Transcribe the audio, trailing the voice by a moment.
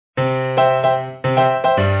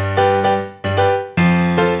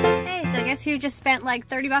Guess who just spent like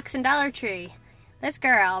 30 bucks in Dollar Tree? This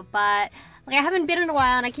girl. But like, I haven't been in a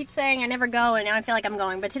while, and I keep saying I never go, and now I feel like I'm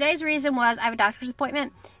going. But today's reason was I have a doctor's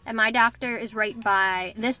appointment, and my doctor is right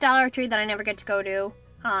by this Dollar Tree that I never get to go to.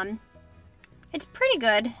 It's pretty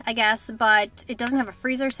good, I guess, but it doesn't have a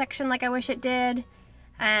freezer section like I wish it did.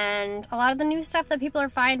 And a lot of the new stuff that people are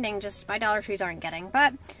finding, just my Dollar Trees aren't getting.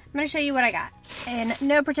 But I'm going to show you what I got. In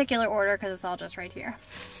no particular order, because it's all just right here.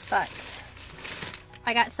 But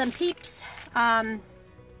I got some Peeps. My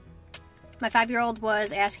 5-year-old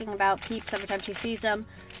was asking about Peeps every time she sees them,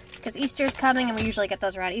 because Easter's coming, and we usually get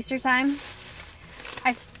those around Easter time.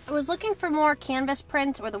 I was looking for more canvas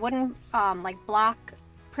prints or the wooden like block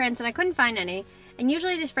prints, and I couldn't find any. And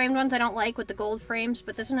usually these framed ones I don't like with the gold frames,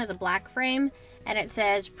 but this one has a black frame, and it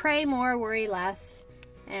says pray more, worry less.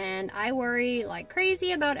 And I worry like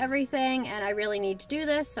crazy about everything, and I really need to do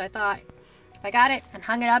this, so I thought if I got it and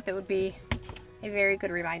hung it up, it would be a very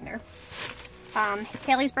good reminder.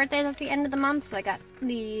 Hailey's birthday is at the end of the month, so I got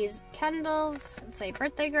these candles that say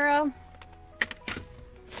birthday girl.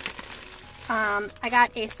 I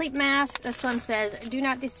got a sleep mask. This one says do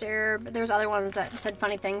not disturb. There's other ones that said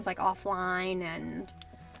funny things like offline and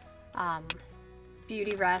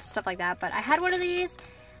beauty rest, stuff like that. But I had one of these,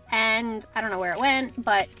 and I don't know where it went,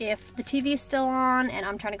 but if the TV is still on and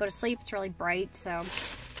I'm trying to go to sleep, it's really bright, so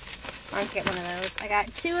I wanted to get one of those. I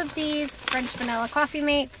got 2 of these French vanilla coffee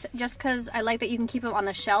mates, just because I like that you can keep them on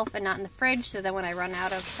the shelf and not in the fridge, so then when I run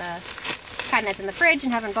out of the kind that's in the fridge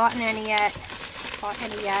and haven't bought any yet, I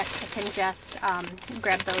can just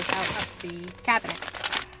grab those out of the cabinet.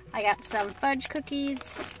 I got some fudge cookies,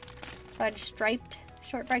 fudge striped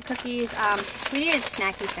shortbread cookies. We needed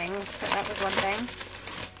snacky things, so that was one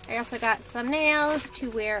thing. I also got some nails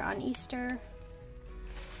to wear on Easter.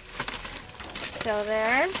 So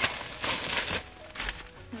there's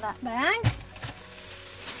that bag.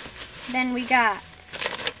 Then we got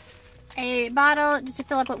a bottle just to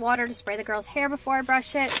fill up with water to spray the girl's hair before I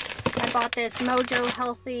brush it. I bought this Mojo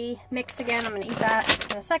Healthy mix again. I'm going to eat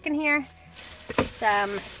that in a second here. Some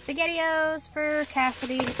SpaghettiOs for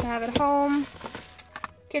Kassidy just to have at home.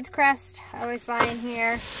 Kids Crest, I always buy in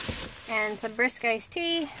here. And some brisk iced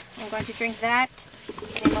tea. I'm going to drink that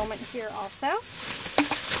in a moment here also.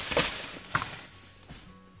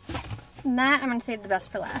 And that I'm going to save the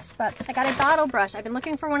best for last. But I got a bottle brush. I've been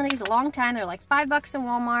looking for one of these a long time. They're like $5 in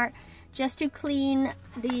Walmart just to clean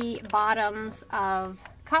the bottoms of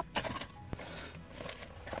cups.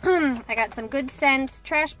 I got some Good Sense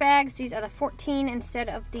trash bags. These are the 14 instead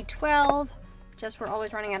of the 12. Just we're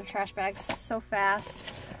always running out of trash bags so fast.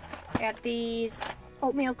 I got these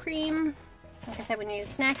oatmeal cream. Like I said, we needed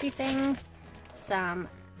snacky things. Some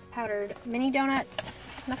powdered mini donuts.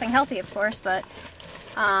 Nothing healthy, of course, but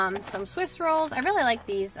some Swiss rolls. I really like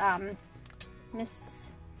these Mrs.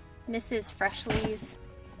 Freshly's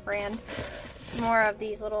brand. Some more of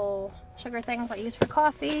these little sugar things I use for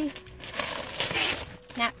coffee.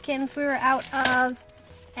 Napkins we were out of.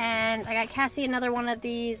 And I got Cassie another one of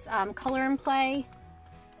these color and play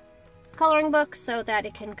coloring books so that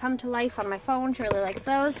it can come to life on my phone. She really likes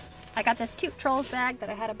those. I got this cute Trolls bag that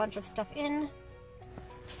I had a bunch of stuff in.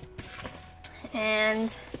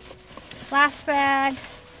 And last bag,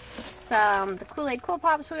 the Kool-Aid Cool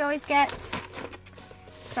Pops we always get.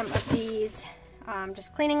 Some of these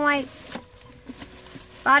just cleaning wipes.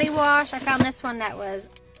 Body wash. I found this one that was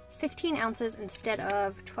 15 ounces instead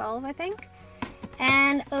of 12, I think.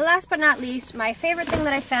 And last but not least, my favorite thing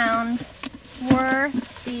that I found were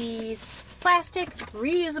these plastic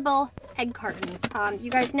reusable egg cartons.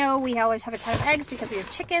 You guys know we always have a ton of eggs because we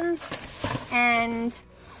have chickens, and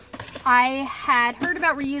I had heard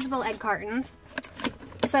about reusable egg cartons,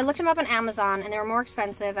 so I looked them up on Amazon, and they were more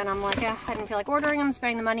expensive, and I'm like, I didn't feel like ordering them,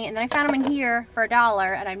 spending the money, and then I found them in here for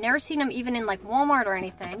 $1, and I've never seen them even in like Walmart or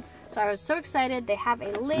anything, so I was so excited. They have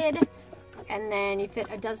a lid, and then you fit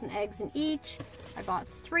a dozen eggs in each. I bought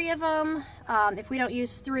 3 of them. If we don't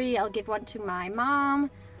use 3, I'll give one to my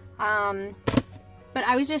mom. But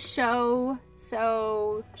I was just so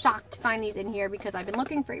shocked to find these in here because I've been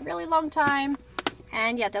looking for a really long time.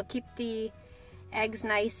 And yeah, they'll keep the eggs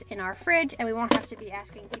nice in our fridge, and we won't have to be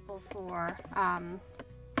asking people for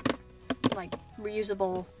like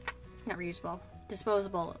disposable,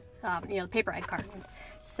 you know, paper egg cartons.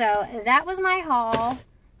 So that was my haul.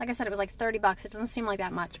 Like I said, it was like 30 bucks. It doesn't seem like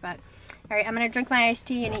that much, but all right, I'm gonna drink my iced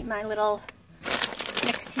tea and eat my little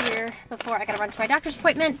mix here before I gotta run to my doctor's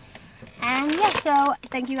appointment. And yeah, so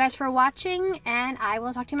thank you guys for watching, and I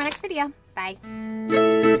will talk to you in my next video. Bye.